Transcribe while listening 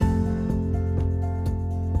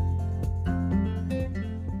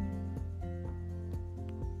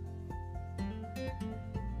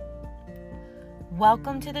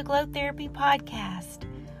Welcome to the Glow Therapy Podcast,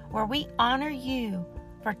 where we honor you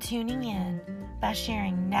for tuning in by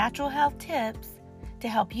sharing natural health tips to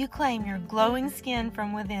help you claim your glowing skin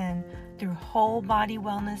from within through whole body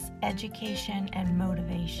wellness, education, and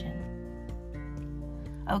motivation.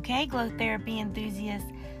 Okay, Glow Therapy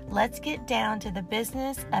enthusiasts, let's get down to the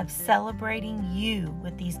business of celebrating you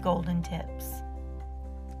with these golden tips.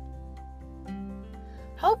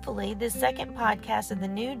 Hopefully, this second podcast of the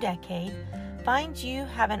new decade finds you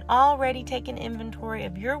having already taken inventory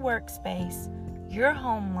of your workspace, your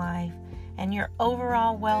home life, and your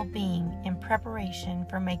overall well-being in preparation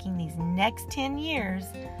for making these next 10 years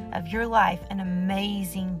of your life an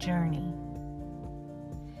amazing journey.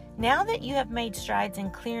 Now that you have made strides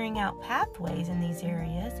in clearing out pathways in these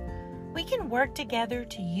areas, we can work together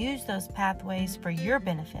to use those pathways for your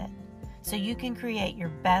benefit so you can create your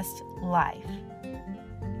best life.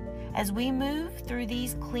 As we move through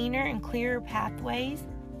these cleaner and clearer pathways,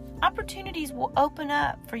 opportunities will open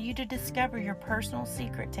up for you to discover your personal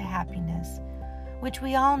secret to happiness, which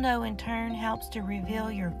we all know in turn helps to reveal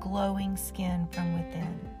your glowing skin from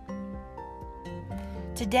within.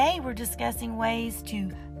 Today we're discussing ways to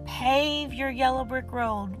pave your yellow brick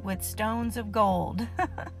road with stones of gold.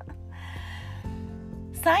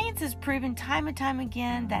 Science has proven time and time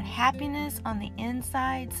again that happiness on the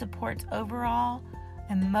inside supports overall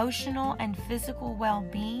emotional and physical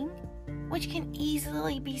well-being, which can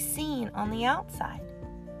easily be seen on the outside.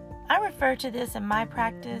 I refer to this in my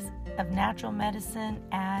practice of natural medicine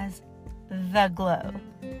as the glow.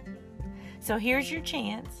 So here's your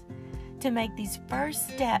chance to make these first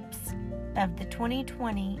steps of the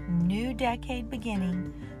 2020 new decade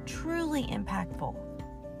beginning truly impactful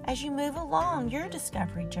as you move along your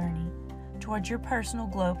discovery journey towards your personal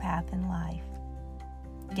glow path in life.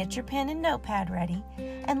 Get your pen and notepad ready,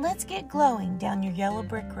 and let's get glowing down your yellow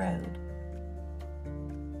brick road.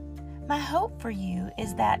 My hope for you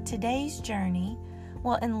is that today's journey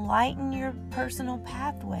will enlighten your personal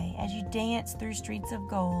pathway as you dance through streets of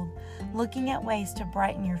gold, looking at ways to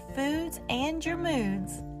brighten your foods and your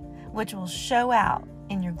moods, which will show out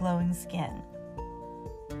in your glowing skin.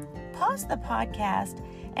 Pause the podcast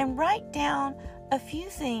and write down a few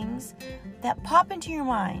things that pop into your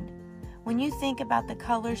mind when you think about the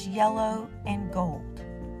colors yellow and gold.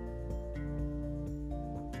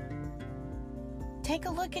 Take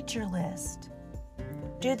a look at your list.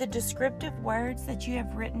 Do the descriptive words that you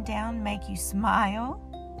have written down make you smile?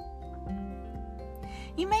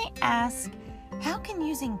 You may ask, how can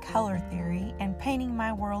using color theory and painting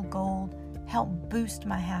my world gold help boost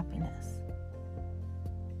my happiness?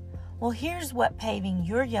 Well, here's what paving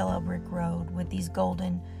your yellow brick road with these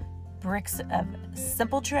golden bricks of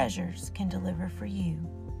simple treasures can deliver for you.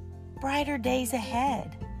 Brighter days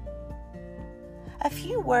ahead. A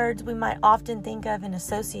few words we might often think of in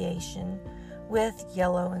association with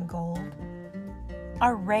yellow and gold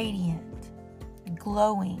are radiant,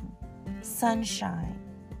 glowing, sunshine,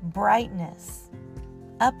 brightness,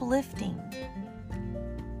 uplifting.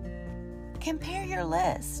 Compare your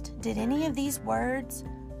list. Did any of these words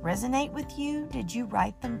resonate with you? Did you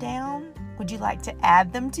write them down? Would you like to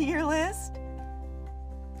add them to your list?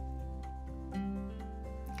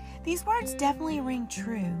 These words definitely ring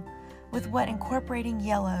true with what incorporating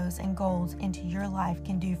yellows and golds into your life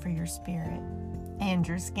can do for your spirit and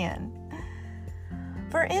your skin.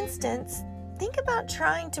 For instance, think about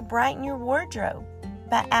trying to brighten your wardrobe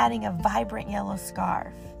by adding a vibrant yellow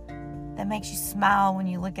scarf that makes you smile when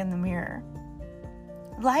you look in the mirror.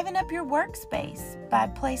 Liven up your workspace by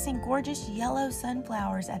placing gorgeous yellow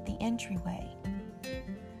sunflowers at the entryway.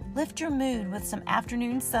 Lift your mood with some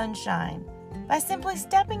afternoon sunshine by simply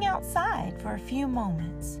stepping outside for a few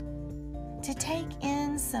moments to take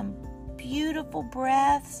in some beautiful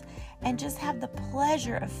breaths and just have the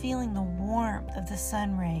pleasure of feeling the warmth of the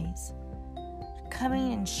sun rays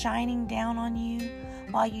coming and shining down on you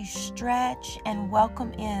while you stretch and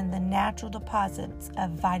welcome in the natural deposits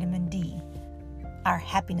of vitamin D, our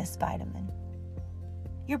happiness vitamin.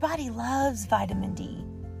 Your body loves vitamin D,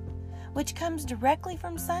 which comes directly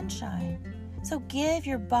from sunshine. So give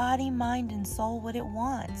your body, mind, and soul what it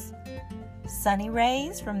wants. Sunny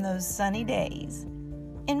rays from those sunny days.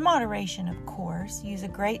 In moderation, of course. Use a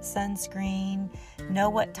great sunscreen. Know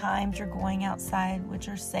what times you're going outside, which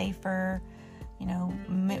are safer.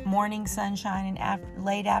 Morning sunshine and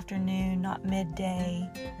late afternoon, not midday.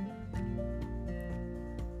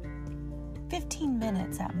 15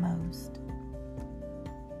 minutes at most.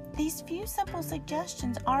 These few simple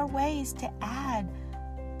suggestions are ways to add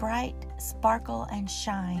bright sparkle and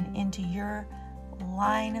shine into your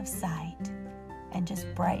line of sight and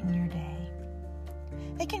just brighten your day.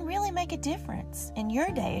 They can really make a difference in your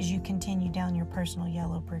day as you continue down your personal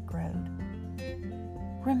yellow brick road.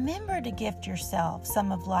 Remember to gift yourself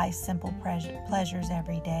some of life's simple pleasures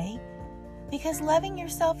every day, because loving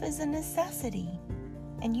yourself is a necessity,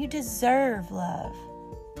 and you deserve love.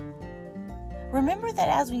 Remember that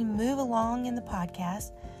as we move along in the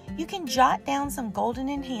podcast, you can jot down some golden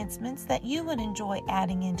enhancements that you would enjoy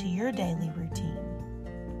adding into your daily routine.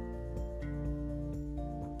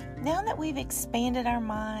 Now that we've expanded our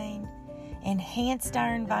mind, enhanced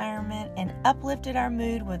our environment, and uplifted our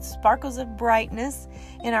mood with sparkles of brightness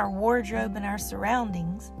in our wardrobe and our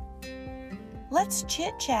surroundings, let's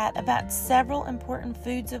chit-chat about several important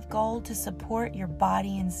foods of gold to support your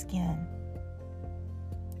body and skin.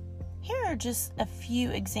 Here are just a few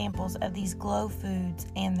examples of these glow foods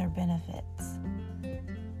and their benefits.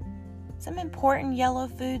 Some important yellow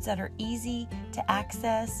foods that are easy to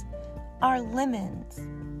access are lemons,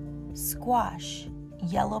 squash,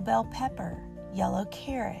 yellow bell pepper, yellow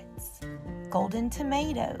carrots, golden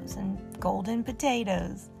tomatoes and golden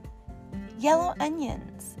potatoes, yellow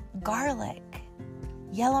onions, garlic,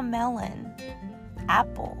 yellow melon,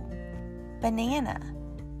 apple, banana,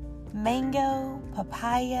 mango,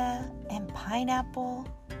 papaya, and pineapple.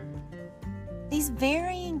 These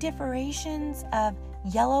varying differentiations of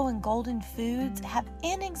yellow and golden foods have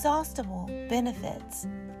inexhaustible benefits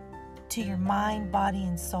to your mind, body,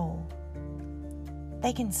 and soul.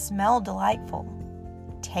 They can smell delightful,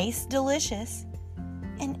 taste delicious,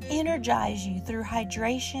 and energize you through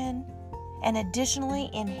hydration, and additionally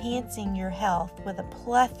enhancing your health with a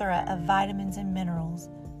plethora of vitamins and minerals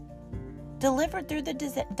delivered through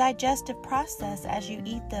the digestive process as you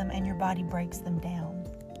eat them and your body breaks them down.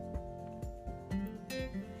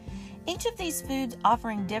 Each of these foods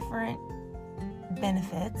offering different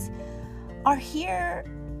benefits are here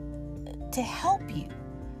to help you.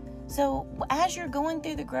 So as you're going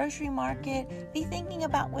through the grocery market, be thinking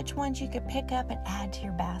about which ones you could pick up and add to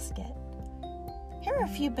your basket. Here are a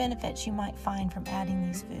few benefits you might find from adding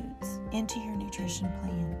these foods into your nutrition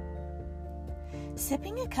plan.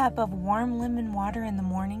 Sipping a cup of warm lemon water in the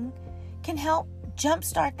morning can help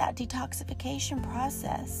jumpstart that detoxification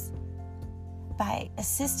process by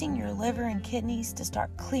assisting your liver and kidneys to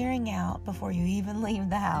start clearing out before you even leave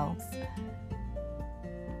the house.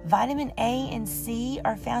 Vitamin A and C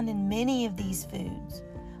are found in many of these foods,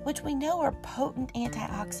 which we know are potent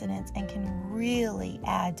antioxidants and can really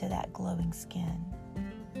add to that glowing skin.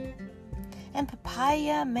 And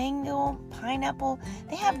papaya, mango, pineapple,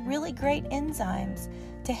 they have really great enzymes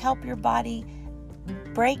to help your body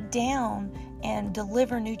break down and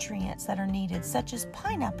deliver nutrients that are needed, such as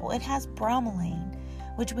pineapple. It has bromelain,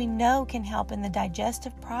 which we know can help in the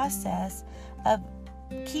digestive process of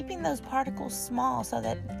keeping those particles small so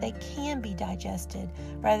that they can be digested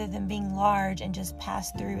rather than being large and just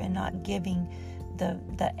pass through and not giving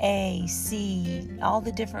the A, C, all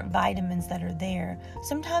the different vitamins that are there.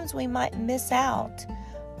 Sometimes we might miss out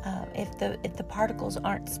if the particles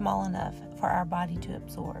aren't small enough for our body to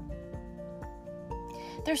absorb.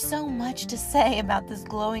 There's so much to say about this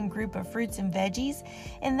glowing group of fruits and veggies,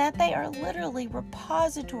 in that they are literally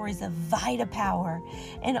repositories of VitaPower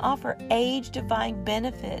and offer age-defying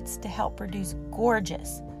benefits to help produce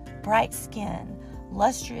gorgeous, bright skin,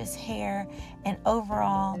 lustrous hair, and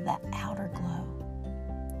overall that outer glow.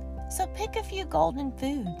 So pick a few golden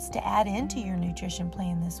foods to add into your nutrition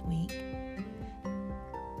plan this week.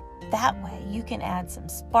 That way you can add some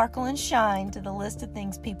sparkle and shine to the list of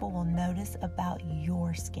things people will notice about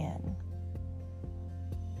your skin.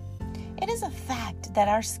 It is a fact that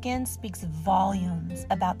our skin speaks volumes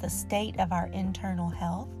about the state of our internal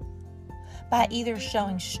health by either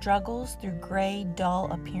showing struggles through gray, dull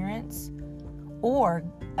appearance, or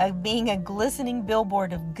being a glistening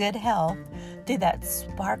billboard of good health through that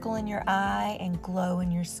sparkle in your eye and glow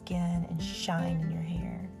in your skin and shine in your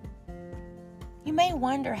hair. You may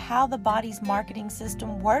wonder how the body's marketing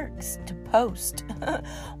system works to post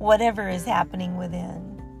whatever is happening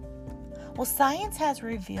within. Well, science has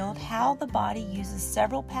revealed how the body uses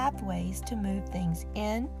several pathways to move things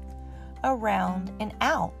in, around, and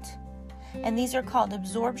out. And these are called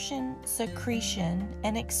absorption, secretion,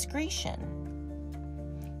 and excretion.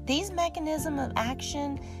 These mechanisms of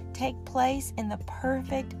action take place in the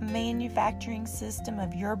perfect manufacturing system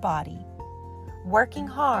of your body, working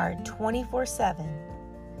hard 24/7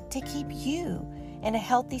 to keep you in a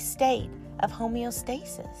healthy state of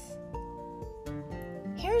homeostasis.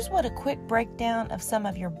 Here's what a quick breakdown of some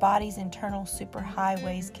of your body's internal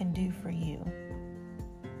superhighways can do for you.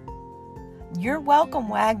 Your welcome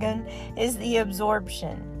wagon is the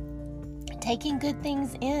absorption. Taking good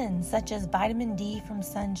things in, such as vitamin D from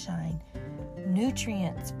sunshine,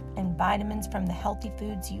 nutrients and vitamins from the healthy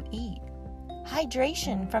foods you eat,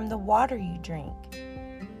 hydration from the water you drink.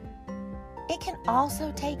 It can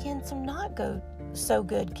also take in some not so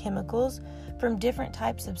good chemicals from different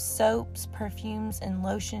types of soaps, perfumes, and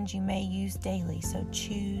lotions you may use daily, so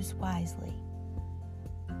choose wisely.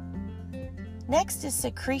 Next is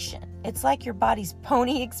secretion. It's like your body's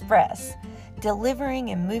Pony Express,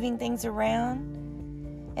 delivering and moving things around.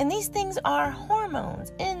 And these things are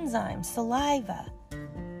hormones, enzymes, saliva.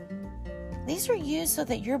 These are used so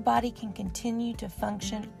that your body can continue to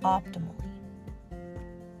function optimally.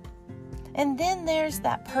 And then there's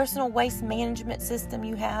that personal waste management system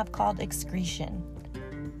you have called excretion.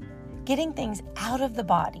 Getting things out of the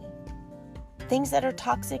body. Things that are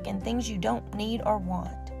toxic and things you don't need or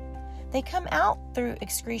want. They come out through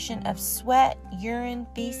excretion of sweat, urine,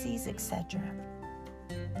 feces, etc.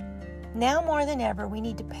 Now more than ever, we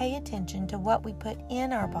need to pay attention to what we put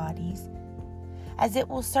in our bodies, as it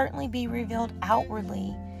will certainly be revealed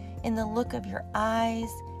outwardly in the look of your eyes,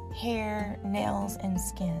 hair, nails, and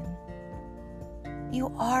skin.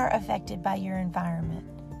 You are affected by your environment.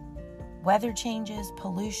 Weather changes,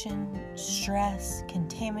 pollution, stress,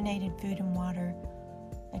 contaminated food and water,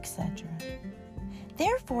 etc.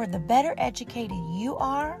 Therefore, the better educated you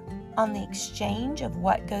are on the exchange of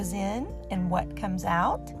what goes in and what comes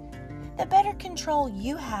out, the better control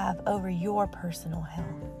you have over your personal health.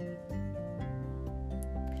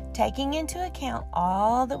 Taking into account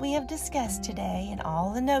all that we have discussed today and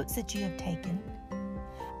all the notes that you have taken,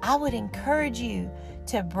 I would encourage you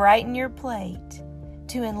to brighten your plate,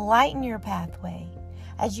 to enlighten your pathway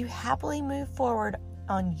as you happily move forward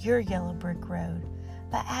on your yellow brick road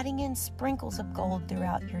by adding in sprinkles of gold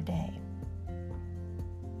throughout your day.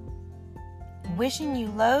 Wishing you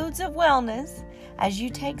loads of wellness as you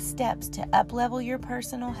take steps to uplevel your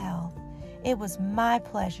personal health. It was my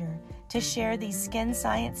pleasure to share these skin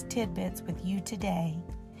science tidbits with you today,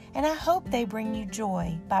 and I hope they bring you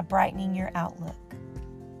joy by brightening your outlook.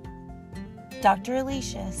 Dr.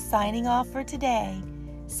 Alicia signing off for today,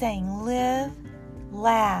 saying live,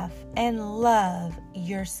 laugh, and love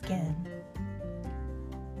your skin.